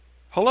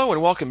Hello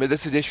and welcome to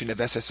this edition of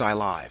SSI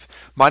Live.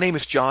 My name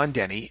is John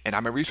Deni, and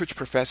I'm a research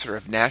professor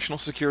of National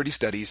Security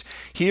Studies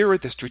here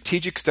at the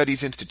Strategic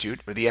Studies Institute,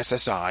 or the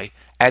SSI,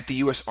 at the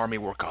U.S. Army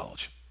War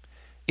College.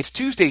 It's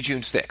Tuesday,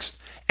 June 6th,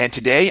 and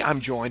today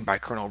I'm joined by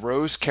COL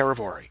Rose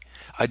Keravuori,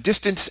 a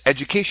distance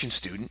education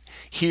student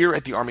here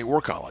at the Army War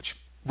College.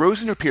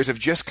 Rose and her peers have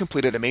just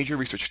completed a major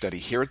research study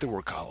here at the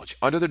War College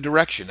under the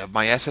direction of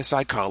my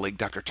SSI colleague,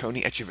 Dr.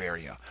 Tony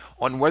Echevarria,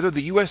 on whether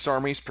the U.S.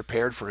 Army is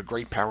prepared for a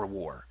great power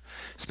war.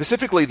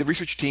 Specifically, the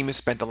research team has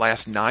spent the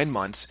last 9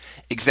 months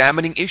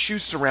examining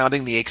issues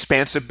surrounding the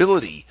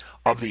expansibility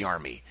of the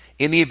Army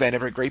in the event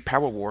of a great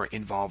power war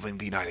involving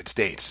the United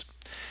States.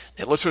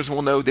 Now, listeners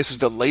will know this is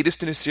the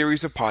latest in a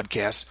series of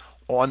podcasts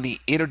on the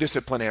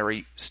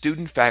interdisciplinary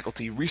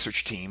student-faculty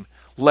research team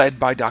led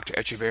by Dr.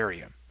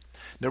 Echevarria.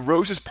 Now,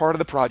 Rose is part of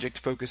the project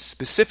focused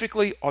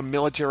specifically on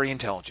military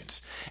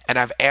intelligence, and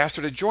I've asked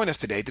her to join us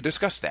today to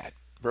discuss that.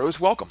 Rose,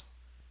 welcome.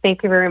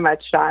 Thank you very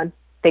much, John.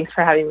 Thanks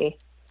for having me.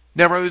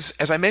 Now, Rose,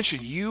 as I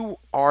mentioned, you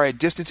are a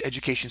distance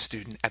education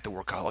student at the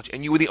War College,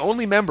 and you were the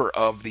only member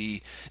of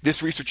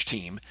this research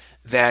team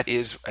that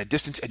is a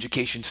distance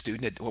education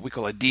student, what we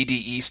call a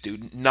DDE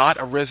student, not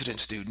a resident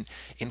student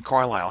in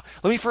Carlisle.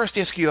 Let me first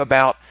ask you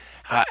about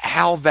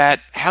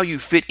how you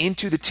fit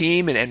into the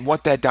team and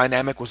what that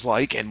dynamic was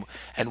like and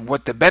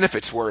what the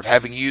benefits were of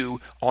having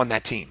you on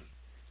that team.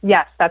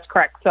 Yes, that's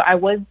correct. So I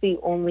was the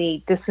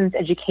only distance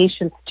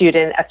education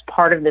student as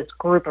part of this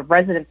group of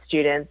resident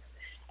students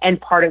and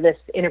part of this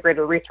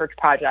integrated research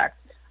project.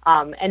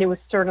 And it was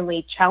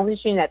certainly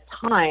challenging at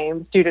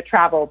times due to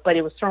travel, but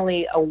it was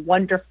certainly a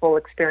wonderful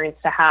experience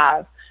to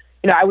have.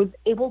 You know, I was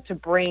able to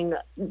bring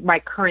my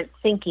current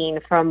thinking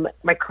from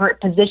my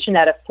current position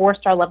at a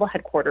 4-star level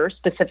headquarters,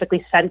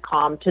 specifically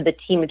CENTCOM, to the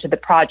team and to the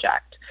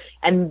project.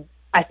 And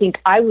I think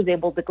I was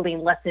able to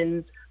glean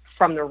lessons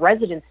from the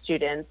resident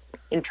students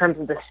in terms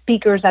of the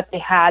speakers that they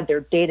had,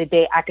 their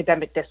day-to-day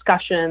academic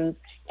discussions,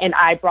 and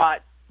I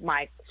brought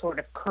my sort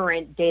of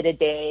current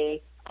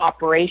day-to-day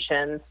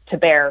operations to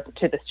bear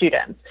to the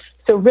students.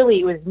 So really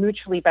it was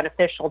mutually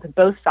beneficial to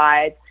both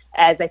sides,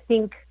 as I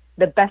think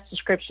the best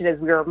description is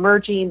we were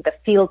merging the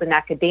field and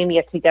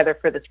academia together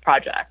for this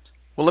project.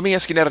 Well, let me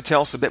ask you now to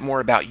tell us a bit more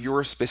about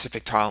your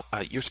specific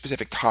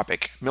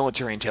topic,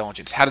 military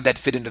intelligence. How did that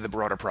fit into the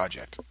broader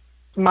project?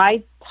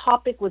 My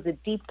topic was a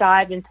deep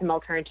dive into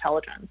military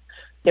intelligence.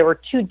 There were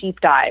 2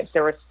 deep dives.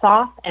 There was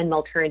SOF and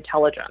military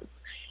intelligence.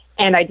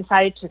 And I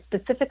decided to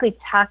specifically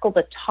tackle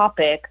the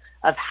topic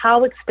of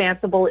how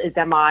expansible is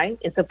MI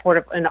in support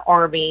of an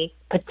army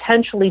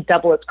potentially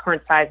double its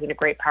current size in a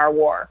great power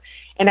war.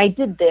 And I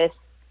did this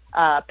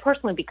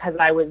personally because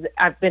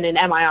I've been an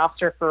MI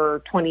officer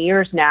for 20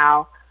 years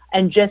now,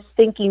 and just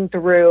thinking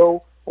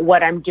through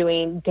what I'm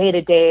doing day to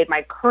day,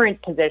 my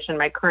current position,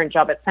 my current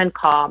job at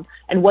CENTCOM,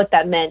 and what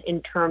that meant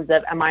in terms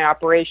of MI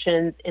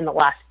operations in the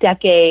last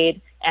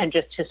decade and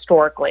just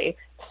historically.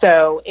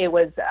 So it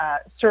was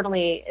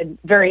certainly a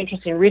very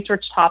interesting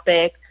research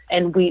topic,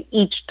 and we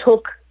each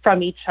took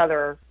from each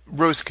other.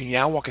 Rose, can you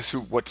now walk us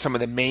through what some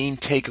of the main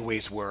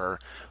takeaways were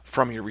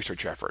from your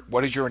research effort?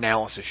 What did your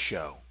analysis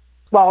show?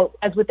 Well,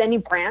 as with any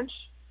branch,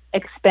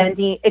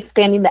 expanding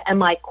the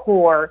MI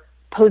core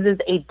poses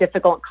a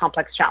difficult and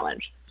complex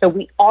challenge. So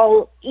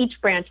each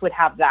branch would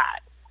have that.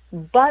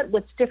 But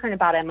what's different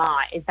about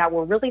MI is that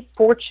we're really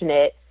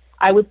fortunate,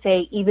 I would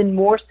say even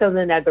more so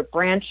than other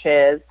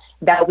branches,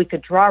 that we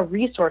could draw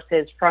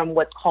resources from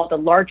what's called a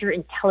larger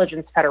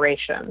intelligence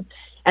federation.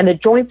 And the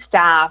Joint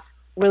Staff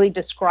really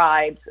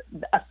describes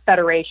a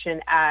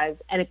federation as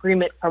an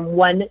agreement from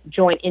one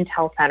joint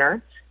intel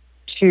center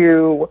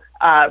to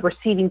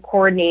receiving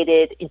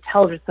coordinated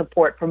intelligence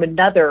support from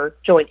another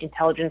joint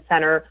intelligence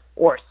center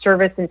or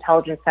service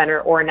intelligence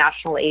center or a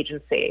national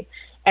agency.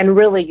 And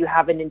really you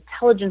have an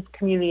intelligence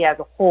community as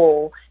a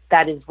whole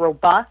that is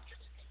robust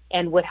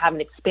and would have an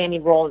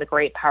expanding role in the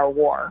Great Power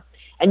War.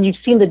 And you've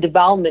seen the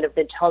development of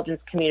the intelligence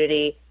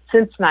community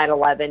since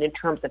 9/11 in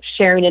terms of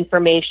sharing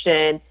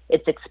information,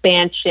 its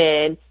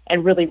expansion,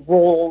 and really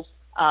roles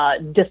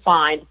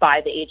defined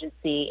by the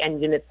agency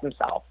and units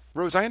themselves.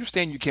 Rose, I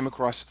understand you came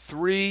across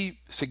 3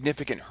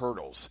 significant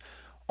hurdles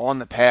on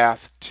the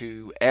path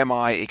to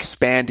MI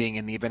expanding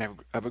in the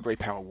event of a great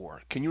power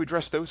war. Can you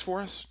address those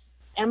for us?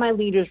 MI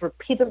leaders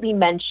repeatedly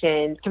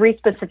mentioned 3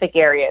 specific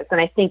areas,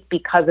 and I think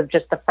because of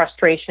just the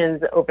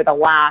frustrations over the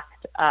last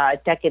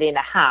decade and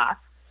a half,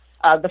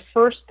 the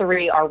first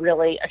 3 are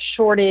really a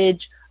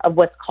shortage of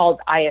what's called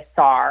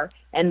ISR,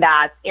 and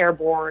that's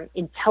airborne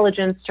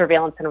intelligence,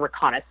 surveillance, and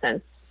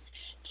reconnaissance.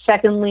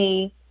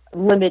 Secondly,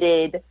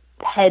 limited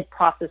PED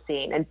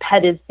processing, and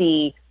PED is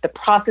the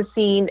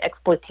processing,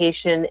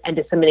 exploitation, and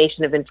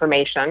dissemination of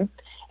information.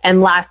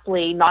 And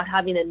lastly, not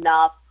having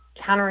enough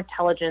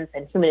counterintelligence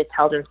and human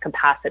intelligence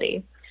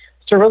capacity.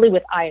 So really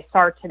with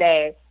ISR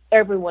today,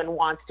 everyone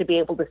wants to be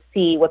able to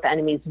see what the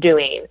enemy's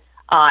doing,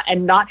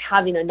 and not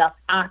having enough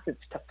assets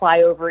to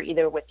fly over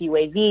either with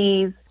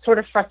UAVs sort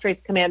of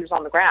frustrates commanders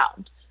on the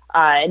ground,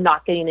 and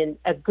not getting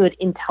a good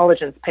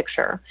intelligence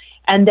picture.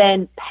 And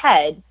then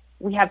PED,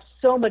 we have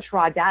so much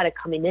raw data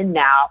coming in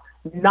now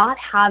not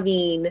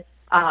having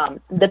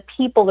the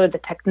people or the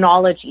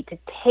technology to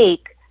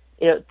take,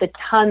 the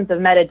tons of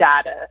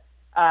metadata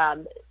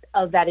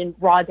of that in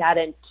raw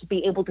data and to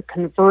be able to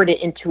convert it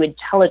into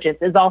intelligence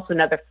is also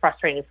another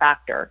frustrating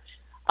factor.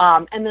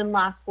 And then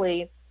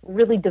lastly,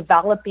 really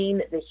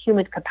developing the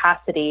human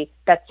capacity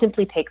that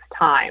simply takes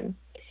time.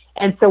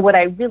 And so what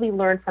I really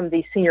learned from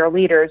these senior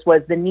leaders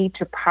was the need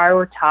to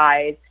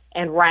prioritize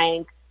and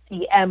rank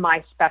the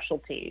MI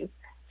specialties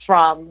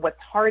from what's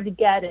hard to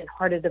get and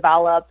hard to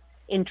develop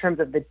in terms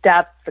of the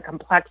depth, the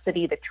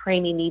complexity, the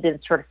training needed,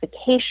 and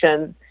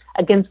certifications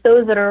against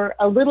those that are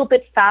a little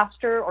bit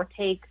faster or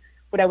take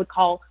what I would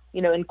call,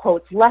 in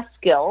quotes, less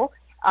skill,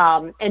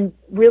 and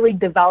really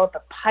develop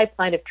a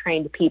pipeline of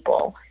trained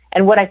people.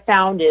 And what I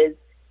found is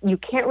you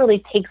can't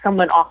really take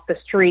someone off the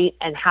street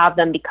and have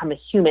them become a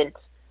humanter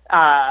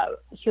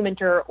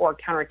or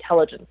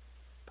counterintelligence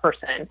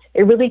person.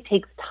 It really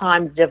takes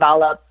time to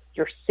develop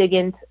your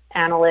SIGINT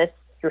analysts,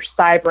 your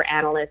cyber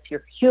analysts,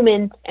 your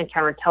human and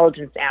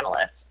counterintelligence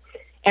analysts.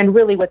 And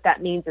really what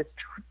that means is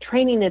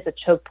training is a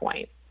choke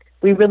point.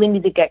 We really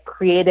need to get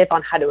creative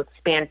on how to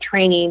expand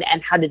training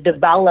and how to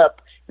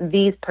develop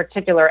these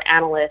particular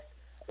analysts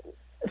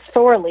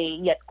thoroughly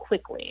yet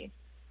quickly.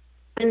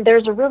 And there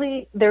is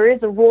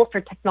a role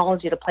for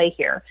technology to play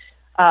here.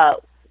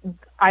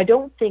 I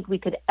don't think we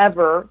could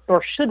ever,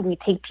 or should we,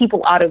 take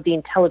people out of the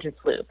intelligence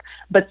loop.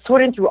 But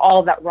sorting through all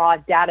of that raw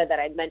data that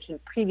I mentioned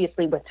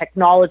previously with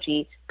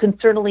technology can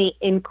certainly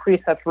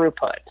increase our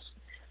throughput.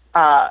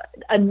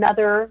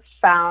 Another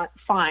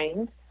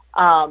find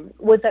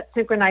was that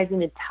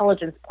synchronizing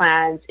intelligence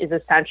plans is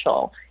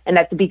essential. And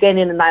at the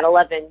beginning of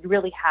 9/11, you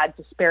really had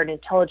disparate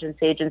intelligence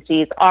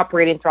agencies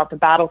operating throughout the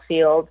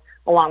battlefield,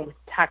 along with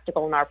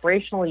tactical and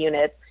operational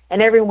units,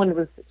 and everyone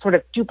was sort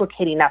of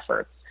duplicating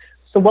efforts.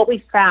 So what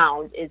we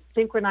found is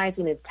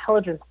synchronizing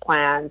intelligence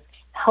plans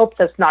helps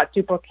us not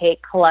duplicate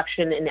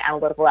collection and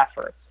analytical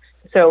efforts.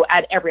 So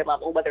at every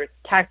level, whether it's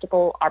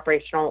tactical,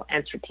 operational,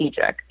 and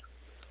strategic.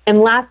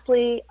 And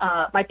lastly,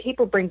 my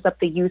paper brings up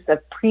the use of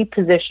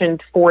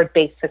pre-positioned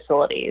forward-based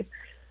facilities.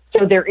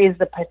 So there is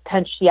the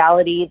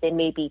potentiality they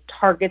may be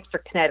targets for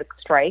kinetic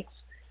strikes,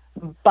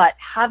 but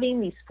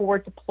having these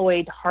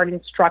forward-deployed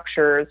hardened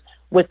structures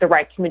with the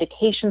right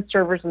communication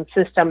servers and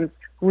systems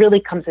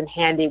really comes in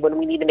handy when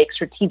we need to make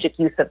strategic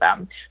use of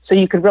them. So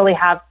you could really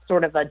have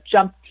sort of a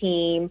jump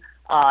team,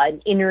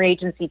 an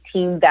interagency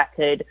team that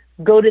could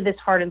go to this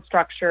hardened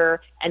structure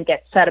and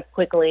get set up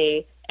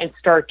quickly and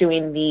start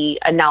doing the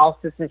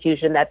analysis and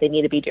fusion that they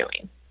need to be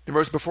doing. And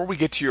Rose, before we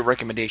get to your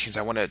recommendations,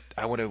 I want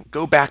to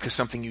go back to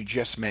something you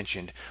just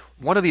mentioned.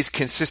 One of these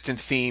consistent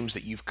themes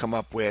that you've come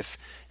up with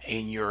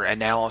in your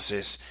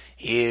analysis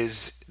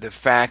is the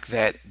fact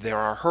that there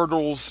are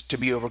hurdles to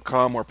be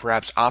overcome, or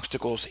perhaps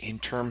obstacles, in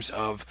terms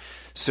of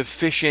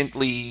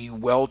sufficiently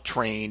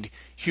well-trained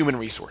human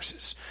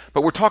resources.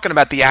 But we're talking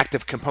about the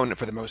active component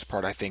for the most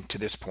part, I think, to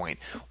this point.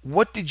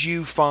 What did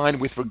you find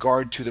with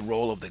regard to the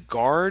role of the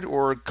Guard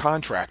or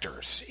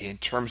contractors in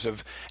terms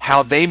of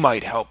how they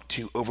might help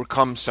to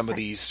overcome some of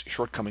these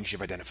shortcomings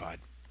you've identified?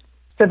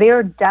 So they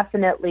are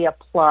definitely a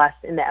plus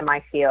in the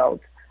MI field.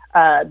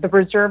 The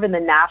Reserve and the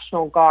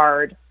National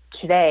Guard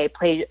today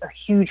play a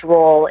huge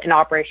role in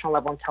operational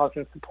level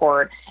intelligence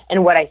support.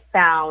 And what I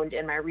found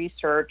in my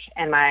research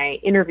and my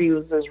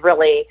interviews was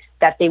really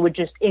that they would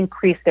just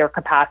increase their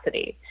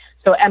capacity.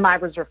 So MI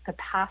Reserve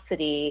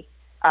capacity,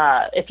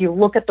 if you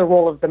look at the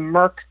role of the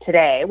MERC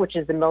today, which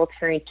is the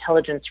Military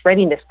Intelligence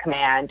Readiness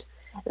Command,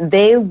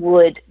 they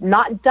would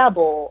not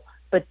double,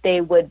 but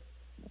they would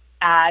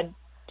add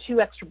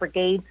 2 extra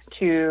brigades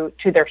to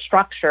their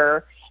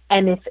structure.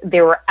 And if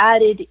they were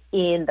added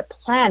in the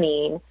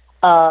planning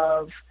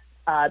of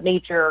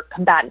major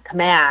combatant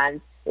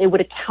commands, it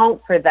would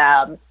account for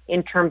them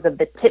in terms of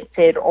the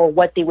TIPFID or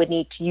what they would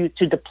need to use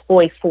to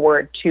deploy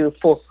forward to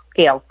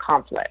full-scale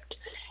conflict.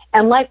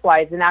 And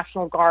likewise, the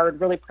National Guard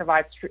really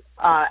provides,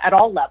 at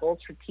all levels,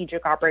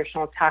 strategic,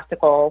 operational,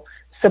 tactical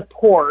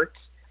support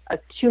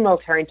to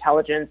military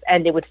intelligence,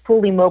 and they would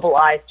fully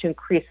mobilize to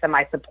increase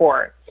MI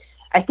support.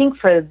 I think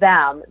for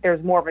them,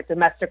 there's more of a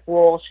domestic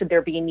role should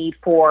there be a need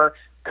for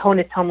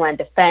CONUS Homeland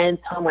Defense,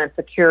 Homeland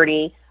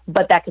Security,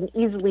 but that can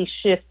easily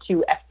shift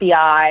to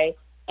FBI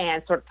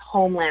and sort of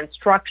homeland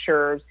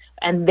structures,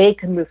 and they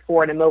can move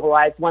forward and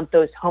mobilize once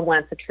those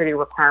homeland security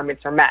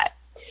requirements are met.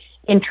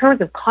 In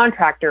terms of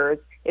contractors,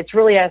 it's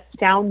really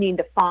astounding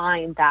to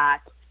find that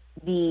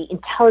the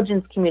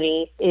intelligence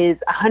community is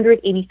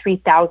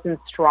 183,000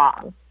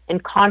 strong,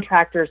 and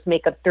contractors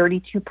make up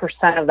 32%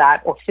 of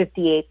that, or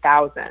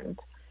 58,000.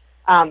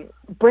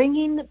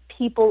 Bringing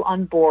people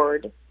on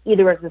board,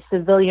 either as a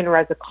civilian or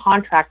as a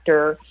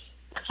contractor,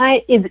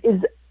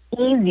 is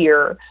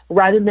easier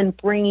rather than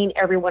bringing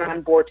everyone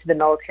on board to the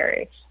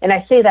military. And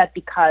I say that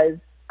because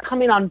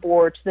coming on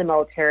board to the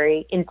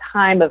military in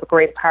time of a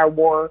great power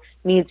war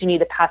means you need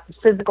to pass the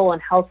physical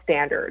and health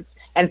standards.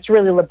 And it's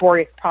really a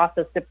laborious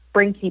process to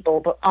bring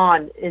people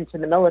on into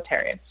the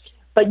military.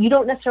 But you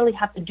don't necessarily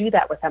have to do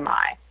that with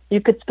MI. You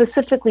could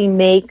specifically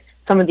make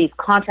some of these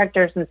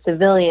contractors and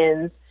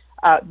civilians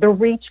the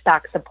reach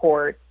back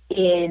support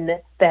in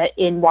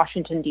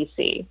Washington,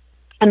 D.C.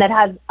 And that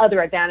has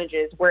other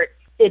advantages where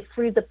it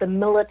frees up the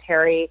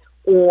military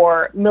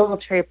or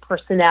military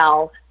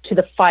personnel to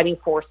the fighting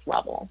force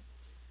level.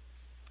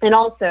 And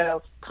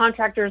also,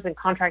 contractors and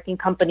contracting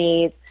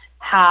companies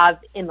have,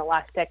 in the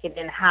last decade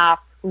and a half,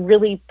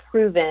 really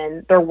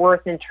proven their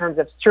worth in terms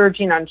of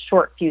surging on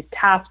short fuse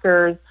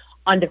taskers,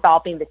 on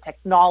developing the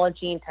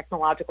technology and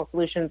technological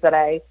solutions that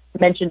I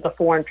mentioned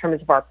before in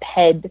terms of our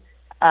PED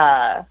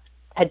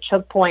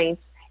choke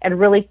points, and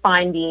really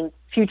finding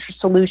future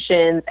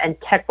solutions and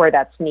tech where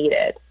that's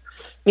needed.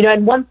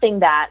 And one thing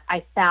that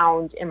I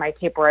found in my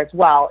paper as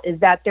well is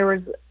that there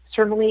is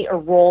certainly a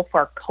role for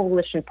our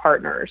coalition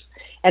partners.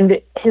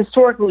 And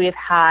historically, we've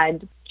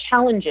had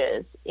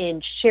challenges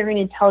in sharing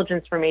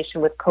intelligence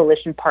information with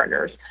coalition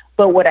partners.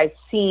 But what I've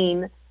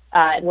seen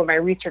and what my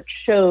research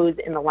shows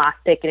in the last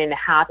decade and a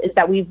half is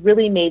that we've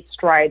really made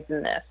strides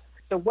in this.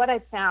 So what I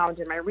found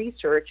in my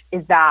research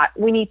is that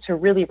we need to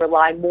really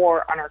rely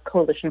more on our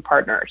coalition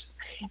partners.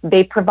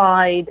 They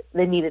provide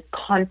the needed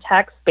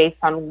context based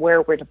on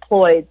where we're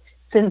deployed,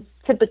 since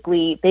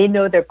typically they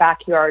know their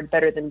backyard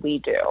better than we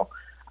do.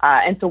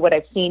 And so what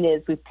I've seen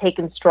is we've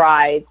taken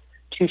strides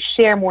to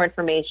share more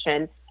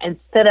information and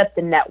set up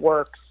the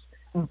networks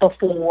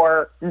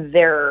before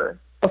they're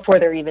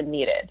even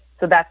needed.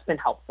 So that's been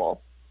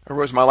helpful.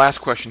 Rose, my last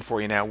question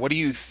for you now. What do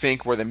you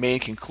think were the main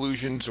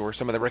conclusions or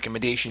some of the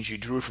recommendations you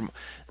drew from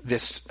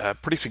this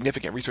pretty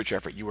significant research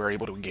effort you were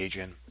able to engage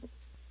in?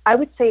 I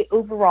would say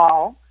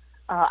overall,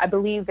 I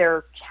believe there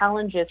are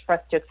challenges for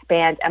us to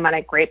expand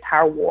MNI Great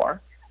Power War,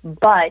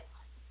 but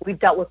we've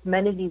dealt with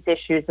many of these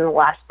issues in the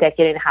last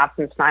decade and a half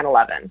since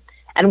 9/11.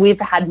 And we've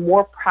had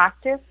more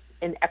practice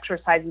in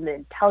exercising the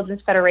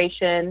Intelligence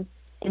Federation,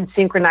 in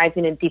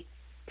synchronizing and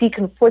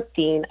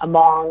deconflicting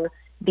among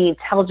the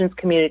intelligence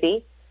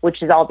community,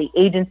 which is all the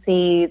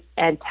agencies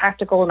and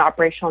tactical and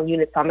operational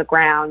units on the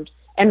ground,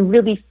 and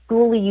really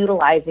fully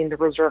utilizing the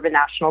Reserve and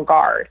National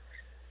Guard.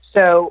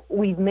 So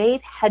we've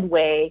made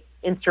headway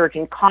in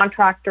surging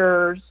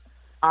contractors,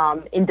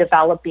 in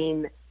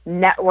developing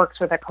networks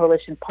with our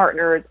coalition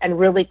partners, and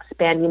really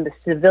expanding the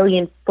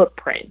civilian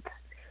footprint.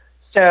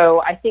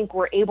 So I think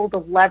we're able to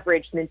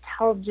leverage an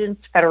intelligence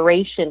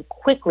federation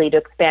quickly to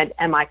expand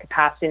MI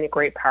capacity in the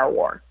Great Power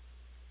War.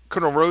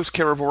 Colonel Rose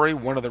Keravuori,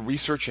 one of the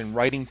research and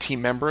writing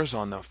team members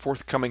on the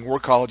forthcoming War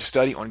College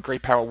study on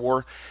Great Power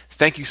War,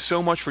 thank you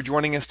so much for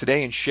joining us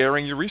today and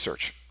sharing your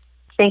research.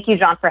 Thank you,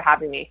 John, for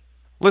having me.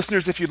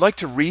 Listeners, if you'd like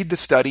to read the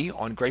study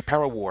on Great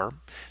Power War,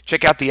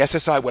 check out the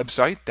SSI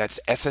website. That's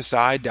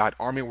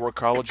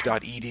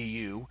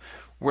ssi.armywarcollege.edu,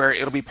 where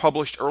it'll be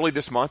published early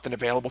this month and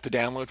available to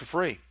download for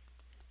free.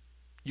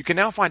 You can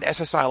now find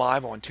SSI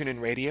Live on TuneIn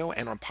Radio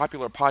and on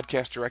popular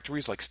podcast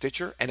directories like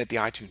Stitcher and at the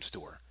iTunes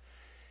Store.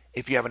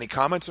 If you have any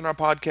comments on our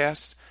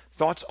podcasts,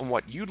 thoughts on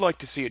what you'd like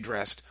to see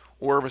addressed,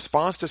 or a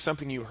response to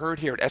something you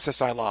heard here at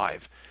SSI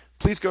Live,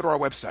 please go to our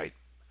website.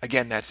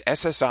 Again, that's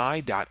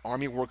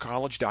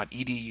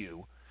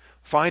ssi.armywarcollege.edu.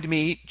 Find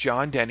me,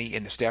 John Deni,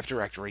 in the staff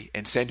directory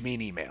and send me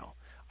an email.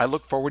 I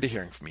look forward to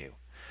hearing from you.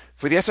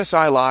 For the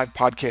SSI Live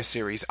podcast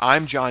series,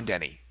 I'm John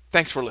Deni.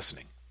 Thanks for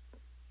listening.